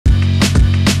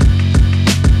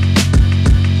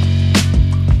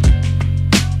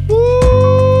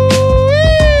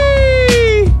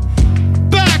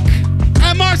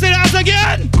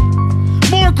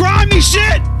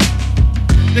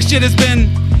shit has been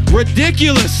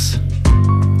ridiculous.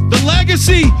 The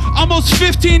legacy, almost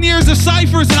 15 years of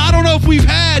ciphers, and I don't know if we've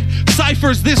had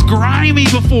ciphers this grimy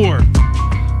before.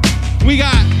 We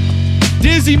got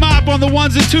DizzyMop on the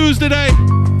ones and twos today.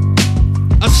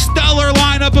 A stellar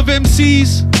lineup of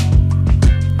MCs.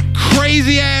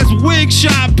 Crazy ass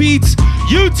Wigshop beats.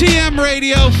 UTM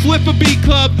Radio, Flip a Beat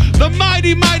Club, the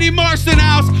mighty, mighty Marsten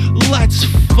House. Let's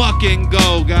fucking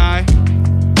go, guy.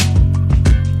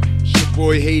 It's your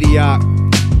boy Haiti Ock.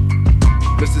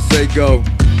 Mr. Say Go.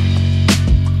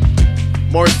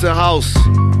 Marsten House.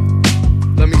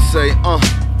 Let me say,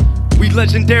 we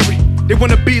legendary. They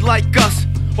wanna be like us.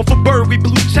 Off a bird, we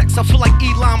blue checks. I feel like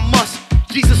Elon Musk.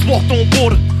 Jesus walked on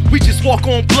water. We just walk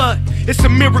on blood. It's a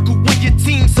miracle when your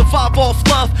team survive off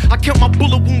love. I count my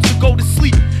bullet wounds to go to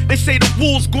sleep. They say the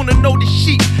wolves gonna know the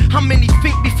sheep. How many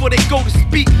think before they go to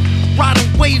speak?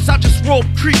 Riding waves, I just roll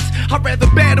creeks. I'd rather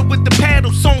battle with the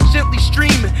paddle, song gently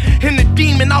streaming. In the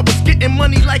demon, I was getting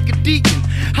money like a deacon.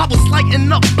 I was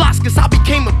lighting up blocks cause I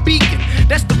became a beacon.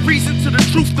 That's the reason to the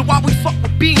truth to why we fuck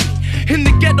with Beanie. In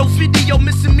the ghetto video,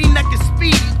 missing me neck is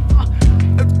speedy.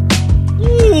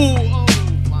 Ooh, oh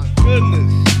my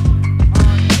goodness.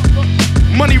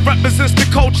 Money represents the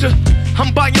culture.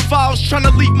 I'm buying vows, trying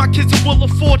to leave my kids a will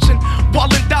of fortune.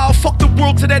 Wallin' down, fuck the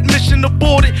world to that mission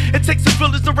aborted. It takes a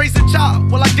village to raise a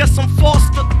child. Well, I guess I'm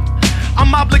forced to.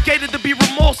 I'm obligated to be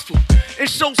remorseful and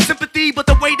show sympathy, but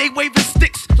the way they waving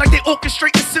sticks, like they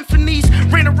orchestrating symphonies.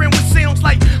 Ran around with sounds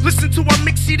like, listen to our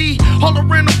mix CD. All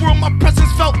around the world, my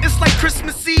presence felt, it's like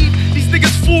Christmas Eve. These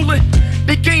niggas fooling.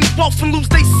 They gain wealth and lose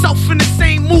they self in the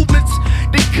same movements.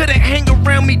 They couldn't hang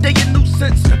around me, they a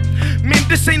nuisance. Man,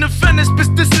 this ain't a Venice,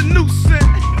 bitch, this a nuisance.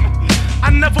 I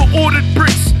never ordered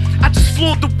bricks, I just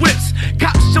floored the whips.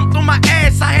 Cops jumped on my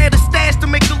ass, I had a stash to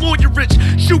make the lawyer rich.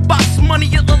 Shoebox money,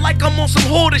 it look like I'm on some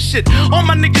hoarder shit. All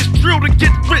my niggas drill to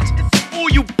get rich, it's an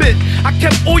oil bit. I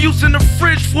kept oils in the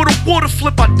fridge for the water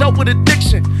flip, I dealt with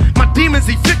addiction. My demons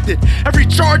evicted, every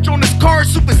charge on this car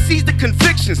supersedes the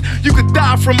convictions. You could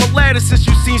die from a ladder since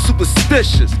you seen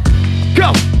superstitious.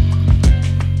 Go!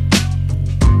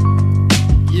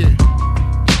 Yeah,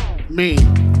 me.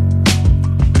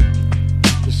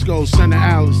 Let's go, son of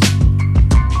Alice.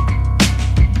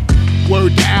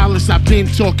 Word to Alice, I've been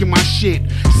talking my shit.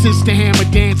 Since the hammer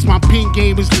dance, my pin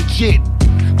game is legit.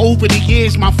 Over the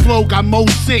years, my flow got more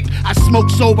sick. I smoke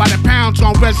so by the pound, so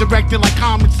I'm resurrected like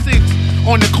common sense.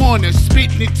 On the corner,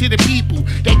 spitting it to the people.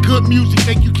 That good music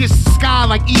make you kiss the sky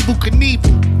like Evel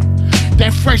Knievel.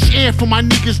 That fresh air for my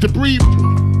niggas to breathe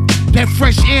through. That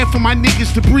fresh air for my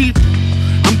niggas to breathe through.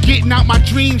 I'm getting out my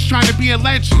dreams, trying to be a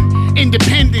legend.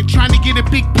 Independent, trying to get a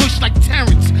big push like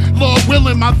Terrence. Lord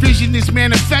willing, my vision is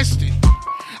manifested.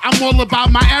 I'm all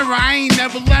about my era, I ain't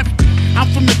never left it. I'm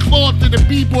from the cloth to the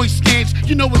b-boy stance.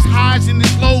 You know it's highs and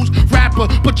it's lows, rapper,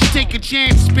 but you take a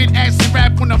chance. Spit acid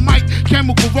rap on the mic,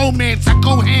 chemical romance. I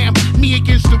go ham, me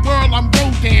against the world, I'm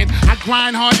Rodan. I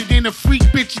grind harder than a freak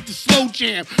bitch at the slow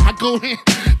jam. I go ham,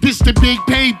 this the big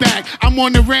payback. I'm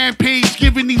on the rampage,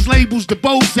 giving these labels the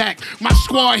Bozak. My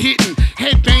squad hitting,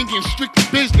 head banging, strictly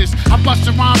business. I bust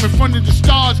a rhyme in front of the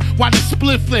stars while the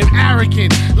split flip.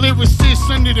 Arrogant, lyricists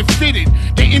under the fitted.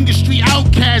 The industry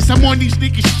outcast, I'm on these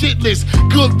niggas shit list.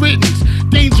 Good riddance,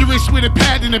 dangerous with a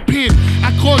pad and a pen.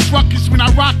 I cause ruckus when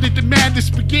I rock, let the madness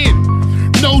begin.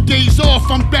 No days off,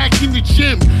 I'm back in the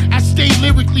gym. I stay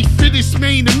lyrically fit as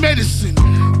Maine The Medicine.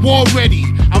 War ready,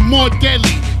 I'm more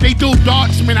deadly. They throw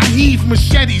darts, man, I heave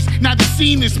machetes. Now the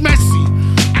scene is messy.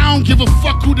 I don't give a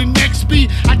fuck who the next be.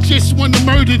 I just want to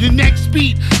murder the next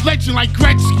beat. Legend like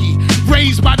Gretzky,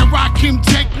 raised by the Rakim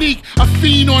technique. A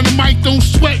fiend on the mic, don't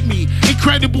sweat me.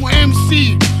 Incredible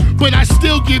MC, but I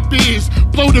still get biz.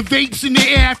 Blow the vapes in the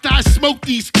air after I smoke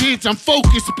these kids. I'm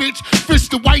focused, bitch.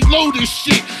 Fist the White Lotus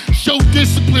shit. Show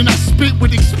discipline, I spit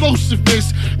with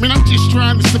explosiveness. Man, I'm just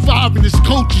trying to survive in this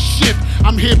culture shit.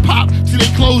 I'm hip-hop till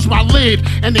they close my lid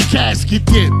and the casket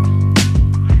dip.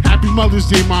 Happy Mother's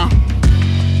Day, Mom.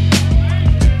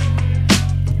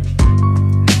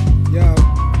 Yo,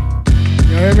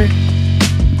 you hear me?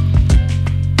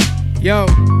 Yo,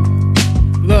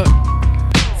 look,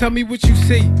 tell me what you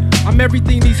see. I'm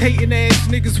everything these hating ass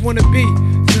niggas wanna be.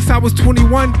 Since I was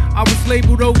 21, I was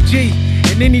labeled OG.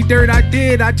 And any dirt I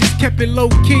did, I just kept it low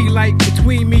key, like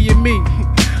between me and me.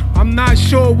 I'm not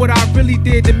sure what I really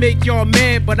did to make y'all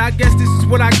mad, but I guess this is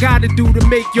what I gotta do to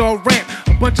make y'all rap.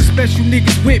 A bunch of special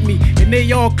niggas with me, and they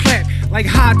all clap. like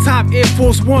high top Air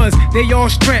Force Ones, they all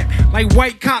strapped. Like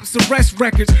white cops arrest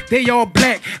records, they all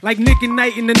black. Like Nick and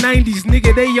Knight in the 90s,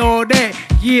 nigga, they all that.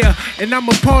 Yeah, and I'm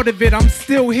a part of it. I'm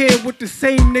still here with the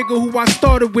same nigga who I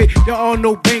started with. Y'all all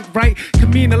know bank, right?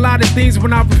 Can mean a lot of things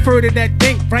when I refer to that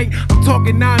bank, right? I'm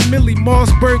talking 9 milli,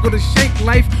 Mossberg or the Shank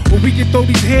life. Or we can throw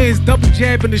these hands, double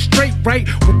jabbing the straight, right?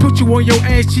 Or put you on your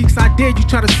ass cheeks, I dare you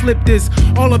try to slip this.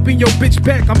 All up in your bitch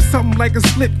back, I'm something like a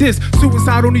slip disc.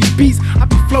 Suicide on these beats, I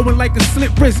be flowing like a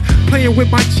slip wrist. Playing with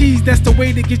my cheese, that's the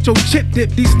way to get your chip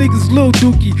dipped. These niggas Lil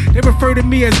Dookie, they refer to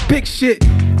me as big shit.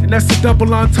 And that's a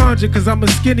double entendre, cause I'm a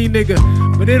skinny nigga.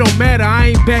 But it don't matter, I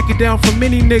ain't backing down from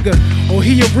any nigga. Oh,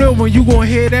 he a real one, you gon'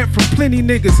 hear that from plenty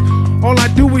niggas. All I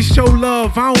do is show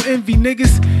love, I don't envy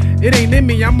niggas. It ain't in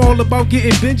me, I'm all about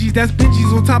getting Benjis. That's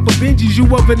Benjis on top of Benjis. You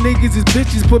other niggas is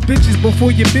bitches. Put bitches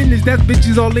before your business. That's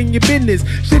bitches all in your business.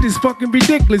 Shit is fucking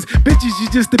ridiculous. Bitches, you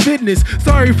just a business.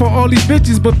 Sorry for all these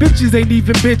bitches, but bitches ain't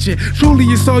even bitching. Truly,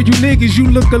 it's all you niggas. You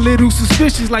look a little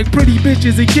suspicious like pretty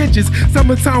bitches in kitchens.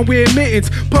 Summertime wear mittens.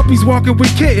 Puppies walking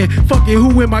with kitten. Fucking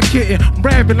who am I kidding? I'm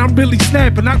rapping, I'm really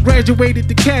snapping. I graduated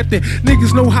to captain.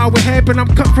 Niggas know how it happened.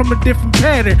 I'm cut from a different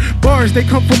pattern. Bars, they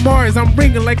come from Mars. I'm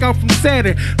ringing like I'm from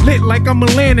Saturn. Like I'm a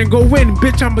lantern, go in,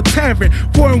 bitch, I'm a tavern.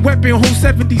 Foreign weapon, whole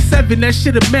 77, that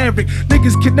shit a maverick.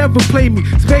 Niggas can never play me,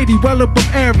 Spady well above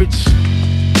average.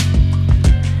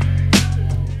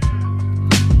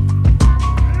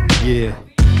 Yeah.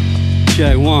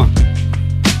 Check one.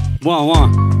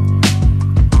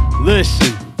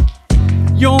 Listen.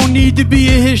 You don't need to be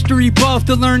a history buff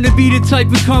to learn to be the type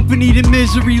of company that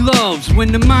misery loves.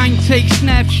 When the mind takes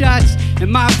snapshots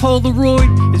and my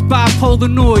Polaroid is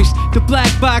bipolar noise. The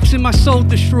black box in my soul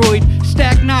destroyed.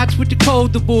 Stack knots with the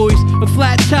colder boys. A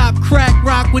flat top crack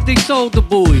rock with they soldier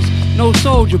boys. No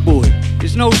soldier boy.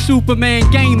 There's no Superman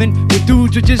gaming. The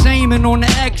dudes are just aiming on the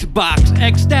Xbox.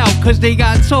 X'd out cause they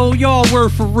got told y'all were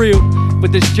for real.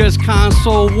 But it's just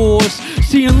console wars.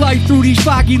 Seeing life through these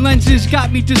foggy lenses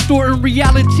got me distorting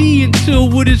reality until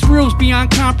what is real's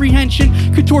beyond comprehension.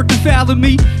 Contort the foul of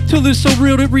me till it's so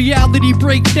real that reality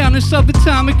breaks down in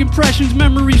subatomic impressions.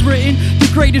 Memories written, the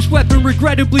greatest weapon,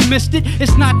 regrettably missed it.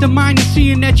 It's not the mind of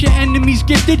seeing that your enemy's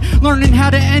gifted. Learning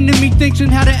how the enemy thinks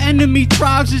and how the enemy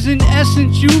thrives is in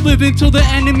essence you live until the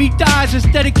enemy dies. It's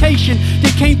dedication.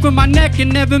 They came from my neck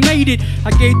and never made it.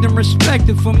 I gave them respect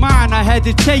and for mine I had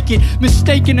to take it.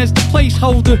 Mistaken as the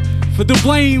placeholder for the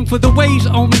blame, for the ways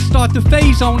omens start to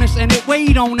phase on us and it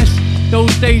weighed on us.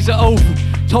 Those days are over.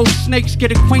 Told snakes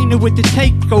get acquainted with the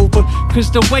takeover,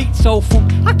 cause the weight's over.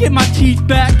 I get my teeth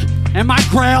back and my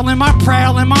growl and my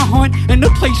prowl and my hunt and the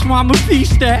place where I'ma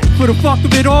feast at. For the fuck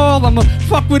of it all, I'ma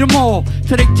fuck with them all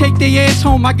till they take their ass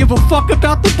home. I give a fuck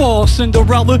about the ball,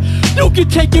 Cinderella. You can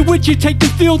take it with you, take the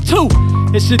field too.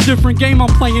 It's a different game I'm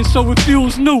playing, so it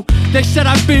feels new. They said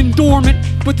I've been dormant,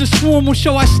 but the swarm will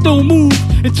show I still move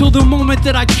until the moment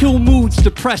that I kill moods.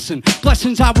 Depressing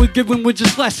blessings I was given were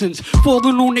just lessons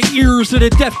falling on the ears of the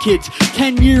deaf kids.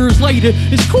 10 years later,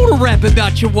 it's cool to rap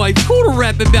about your wife, cool to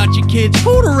rap about your kids,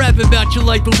 cool to rap about your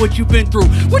life and what you've been through,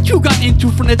 what you got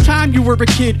into from the time you were a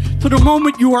kid to the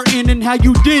moment you are in and how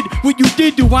you did what you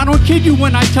did do. I don't kid you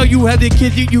when I tell you how the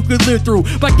kids that you could live through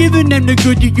by giving them the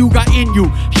good that you got in you.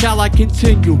 Shall I continue?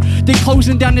 They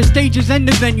closing down the stages and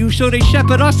the venue, so they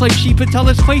shepherd us like sheep and tell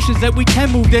us places that we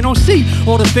can move. They don't see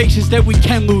all the faces that we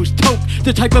can lose. Toke,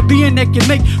 the type of being that can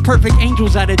make perfect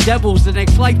angels out of devils. The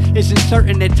next life isn't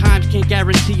certain, at times can't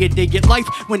guarantee it. They get life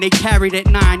when they carried at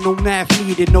 9. No math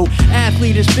needed, no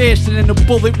athlete is faster than a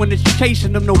bullet when it's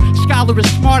chasing them. No scholar is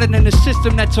smarter than the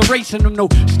system that's erasing them. No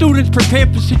students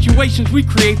prepared for situations we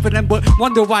create for them, but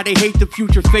wonder why they hate the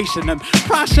future facing them.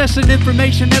 Processing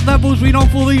information at levels we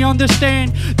don't fully understand.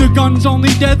 The gun's only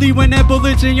deadly when that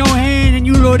bullet's in your hand and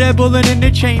you load that bullet in the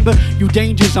chamber. You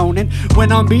danger zoning.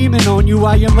 When I'm beaming on you,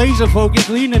 I am laser focused,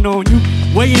 leaning on you,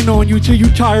 weighing on you till you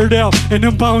tired out and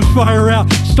them bombs fire out.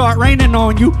 Start raining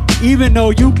on you, even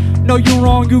though you know you're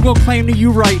wrong, you gon' claim that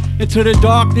you right. Into the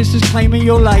darkness is claiming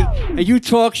your light, and you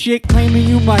talk shit claiming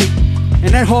you might. And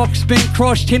that hawk spin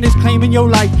cross chin is claiming your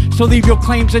life. So leave your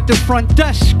claims at the front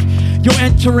desk. You'll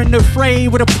enter in the fray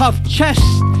with a puffed chest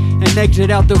and exit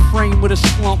out the frame with a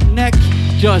slumped neck.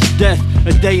 Just death,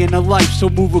 a day in the life, so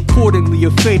move accordingly.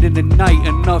 A fate in the night,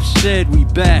 enough said, we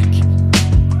back.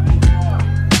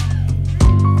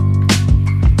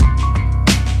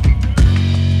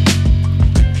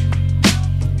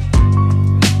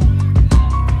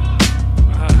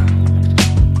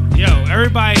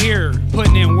 Everybody here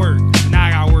putting in work, and now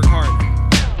I gotta work harder.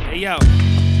 Hey yo,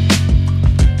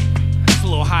 it's a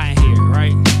little hot in here,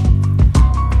 right?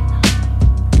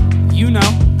 You know,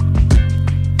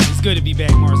 it's good to be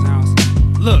back, Marsten House.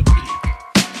 Look,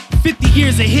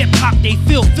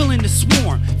 still in the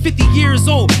swarm. 50 years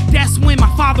old, that's when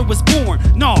my father was born.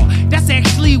 No, that's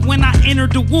actually when I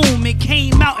entered the womb and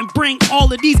came out and bring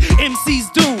all of these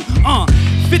MCs doom.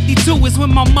 52 is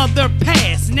when my mother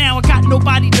passed. Now I got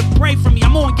nobody to pray for me.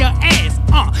 I'm on your ass.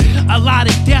 A lot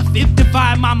of death, it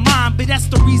divide my mind, but that's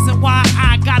the reason why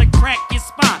I gotta crack your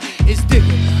spine. It's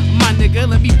Digga, my nigga,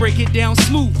 let me break it down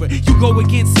smoother. You go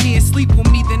against me and sleep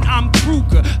with me, then I'm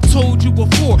Kruger. Told you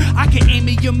before, I can aim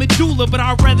at your medulla, but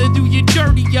I'd rather do you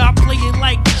dirty. Yeah, I play it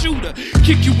like shooter.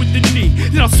 Kick you with the knee,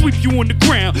 then I'll sweep you on the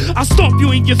ground. I'll stomp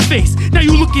you in your face. Now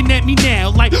you looking at me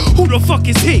now like, who the fuck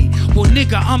is he? Well,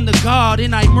 nigga, I'm the god,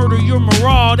 and I murder your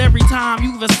maraud every time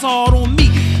you've assault on me.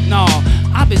 No,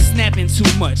 I've been snapping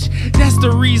too much. That's the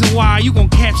reason why you gon'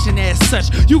 caption as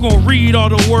such. You gon' read all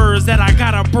the words that I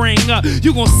gotta bring up.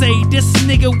 You gon' say, this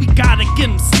nigga, we gotta get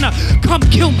him snuffed. Come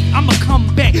kill me, I'ma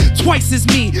come back twice as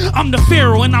mean. I'm the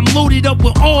pharaoh and I'm loaded up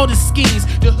with all the schemes.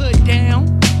 The hood down,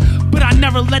 but I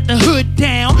never let the hood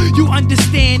down. You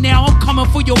understand now, I'm coming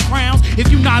for your crowns.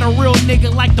 If you not a real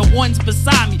nigga like the ones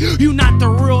beside me, you not the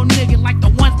real nigga like the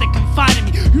ones that confide in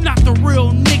me, you not the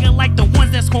real nigga like the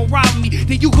ones that's gon' rob me,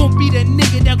 then you gon' be the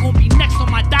nigga that gon' be next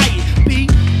on my diet. B,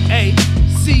 A,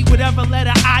 C, whatever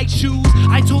letter I choose.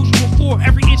 I told you before,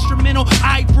 every instrumental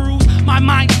I bruise, my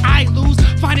mind I lose.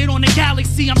 Find it on the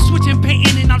galaxy, I'm switching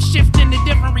painting and I'm shifting to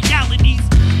different realities.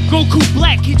 Goku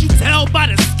Black, can't you tell by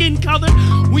the skin color?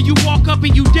 When you walk up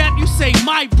and you dap, you say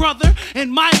my brother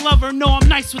and my lover. No, I'm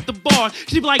nice with the bar.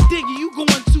 She be like, Digga, you going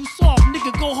too soft,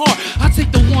 nigga, go hard. I take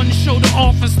the one shoulder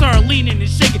off and start leaning and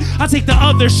shaking. I take the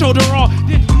other shoulder off,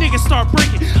 then the niggas start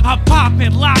breaking. I pop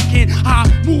and lock and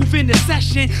I move into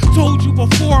session. Told you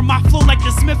before, my flow like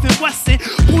the Smith & Wesson.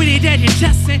 Pointed at your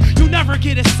chest and you never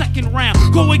get a second round.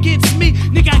 Go against me,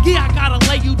 nigga, yeah, I gotta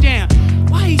lay you down.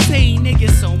 Why he say nigga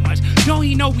so much? Don't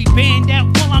he know we banned that?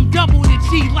 Well, I'm double the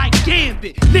G like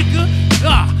Gambit, nigga.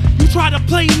 You try to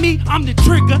play me, I'm the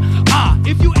trigger.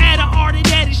 If you add an R to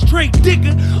that, it's straight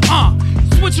Digga.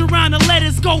 Switch around the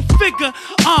letters, go figure.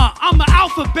 I'm an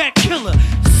alphabet killer,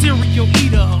 cereal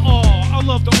eater. I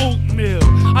love the oatmeal.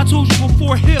 I told you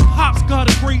before, hip hop's got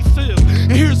a great feel.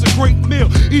 And here's a great meal,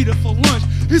 eat it for lunch.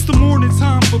 It's the morning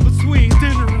time, but between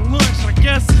dinner and lunch, I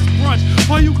guess it's brunch.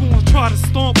 Why you gonna try to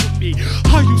stomp with me?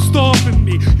 How you stomping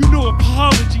me? You know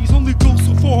apologies only go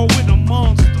so far with a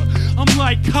monster. I'm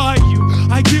like Caillou,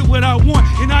 I get what I want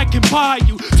and I can buy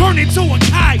you. Turn into a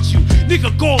kaiju, nigga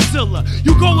Godzilla.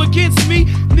 You go against me,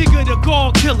 nigga the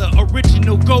Gall Killer,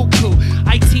 original Goku.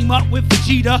 I team up with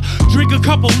Vegeta, drink a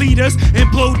couple liters and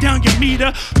blow down your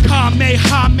meter.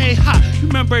 Kamehameha,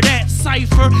 remember that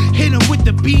Cypher? Hit him with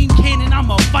the beam cannon, I'm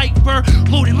a Viper,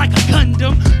 loading like a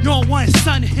Gundam. You don't want to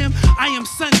son him, I am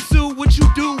Sun Tzu. What you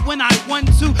do when I want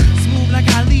to? Smooth like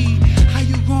I lead. How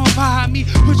you gon' buy me?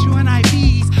 Put you in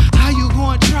IVs. How you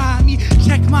gon' try me?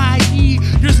 Check my ID.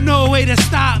 There's no way to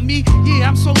stop me. Yeah,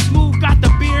 I'm so smooth, got the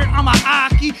beard, I'm a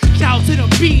Aki. Shout to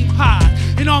the bean pies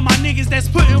and all my niggas that's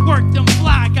putting work, them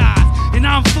fly guys. And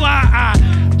I'm fly,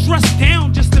 I dress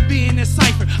down just to be in this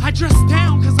cypher. I dress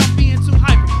down cause I'm being too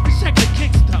hyper. Let's check the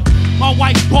kicks though. My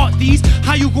wife bought these,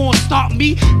 how you gonna stop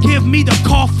me? Give me the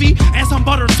coffee and some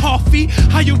butter toffee.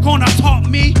 How you gonna talk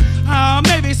me?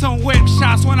 Maybe some whip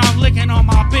shots when I'm licking on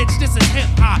my bitch. This is hip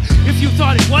hop. If you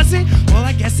thought it wasn't, well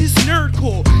I guess it's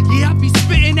nerdcore. Yeah, I be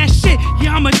spitting that shit.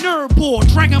 Yeah, I'm a nerd boy.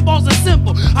 Dragon Balls are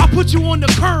simple. I'll put you on the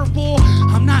curveball.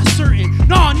 I'm not certain.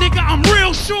 No, nigga, I'm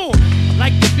real sure.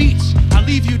 Like the beach, I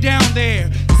leave you down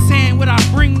there. Saying what I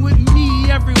bring with me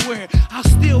everywhere. I'll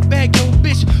still bag your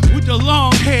bitch with the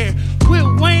long hair.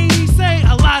 With Wayne, he say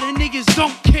a lot of niggas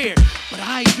don't care. But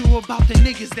I do about the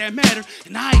niggas that matter.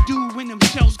 And I do when them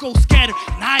shells go scatter.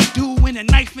 And I do when a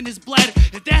knife in his bladder.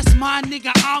 If that's my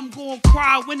nigga, I'm gonna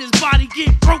cry when his body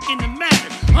get broken to matter.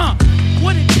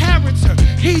 What a character,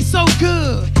 he's so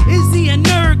good. Is he a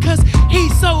nerd? Cause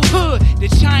he's so hood. The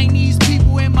Chinese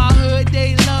people in my hood,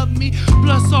 they love me.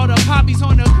 Plus all the poppies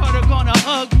on the cutter gonna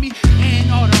hug me.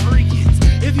 And all the Ricans.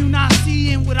 If you not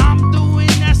seeing what I'm doing,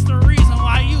 that's the reason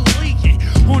why you leaking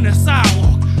on the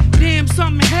sidewalk. Damn,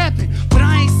 something happened, but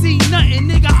I ain't seen nothing,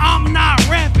 nigga, I'm not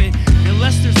rapping.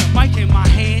 Unless there's a mic in my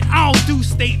hand, I don't do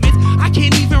statements. I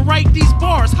can't even write these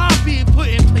bars, how I being put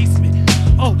in placement.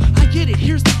 Oh, I get it,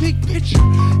 here's the big picture.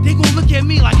 They gon' look at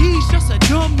me like he's just a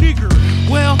dumb nigger.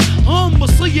 Well, I'ma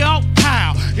see you out,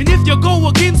 pal. And if you go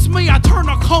against me, I turn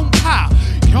a compound.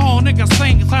 Y'all niggas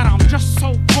think that I'm just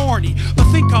so corny,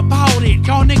 but think about it,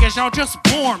 y'all niggas, y'all just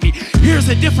bore me. Here's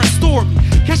a different story.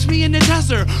 Catch me in the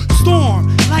desert,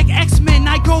 storm like X-Men.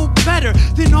 I go better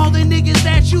than all the niggas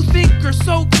that you think are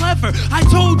so clever. I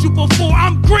told you before,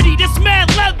 I'm gritty, this mad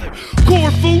leather.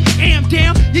 Corfu, am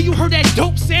down. Yeah, you heard that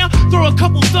dope sound. Throw a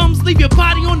couple thumbs, leave your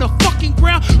body on the fucking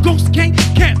ground. Ghost Gang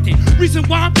Captain. Reason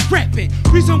why I'm rapping,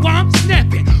 reason why I'm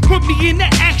snapping. Put me into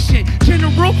action,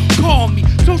 General, call me.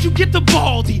 Don't you get the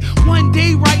baldy? One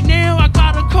day right now, I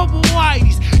got a couple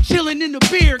whiteys chilling in the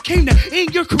beer. Came to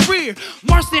end your career.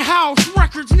 Marsten House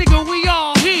Records, nigga, we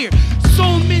all here. So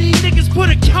many niggas put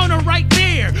a counter right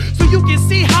there, so you can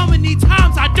see how many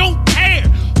times I don't care.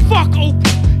 Fuck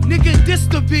Oprah, nigga, this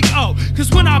the big O.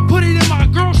 Cause when I put it in my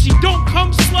girl, she don't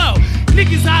come slow.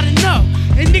 Niggas oughta know,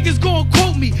 and niggas gon'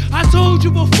 quote me. I told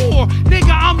you before,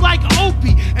 nigga, I'm like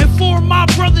Opie. And for my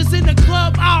brothers in the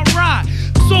club, I'll ride.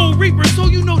 Soul Reaper, so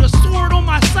you know the sword on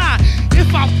my side.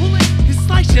 If I pull it, it's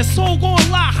like your soul gon'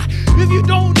 lie. If you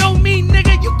don't know me,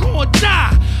 nigga, you gon'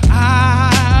 die.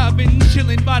 I've been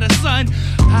chillin' by the sun.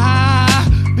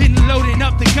 I've been loading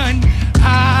up the gun.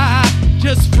 I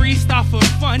just freestyle for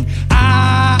fun.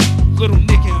 Little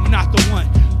nigga, I'm not the one.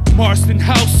 Marsten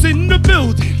House in the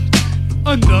building.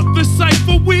 Another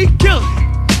cypher, we killin'.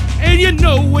 And you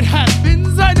know what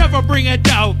happens, I never bring it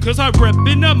down, cause I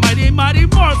reppin' the mighty, mighty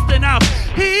Marsten House.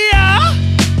 Yeah,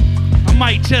 I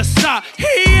might just stop.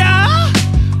 Yeah,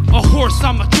 a horse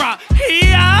I'ma drop.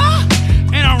 Yeah,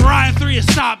 and I'm riding through your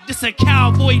stop. This a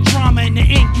cowboy drama, in the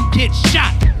end you get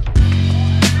shot.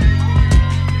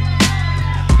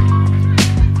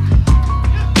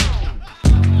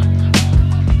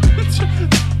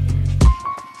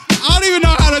 I don't even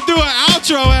know how to do an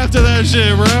outro after that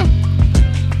shit, bro.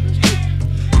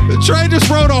 Trey just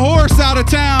rode a horse out of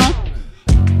town.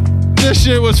 This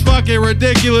shit was fucking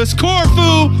ridiculous.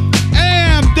 Corfu,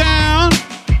 am down.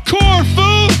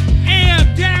 Corfu,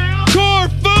 am down.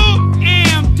 Corfu,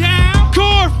 am down.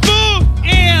 Corfu,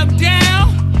 am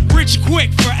down. Rich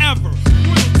quick forever.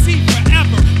 Royalty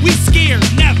forever. We scared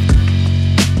never.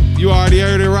 You already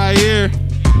heard it right here.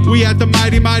 We at the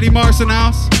mighty, mighty Marsten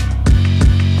House.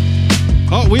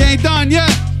 Oh, we ain't done yet.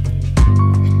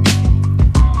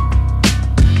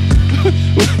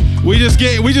 we just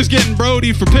getting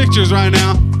Brody for pictures right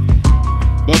now.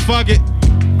 But fuck it.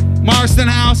 Marsten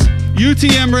House,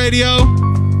 UTM Radio,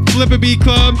 Flip a Beat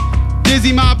Club,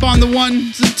 DizzyMop on the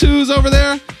 1s and 2s over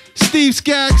there, Steve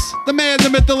Sxaks, the man, the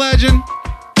myth, the legend.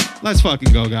 Let's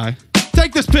fucking go, guy.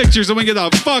 Take this picture so we can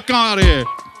get the fuck out of here.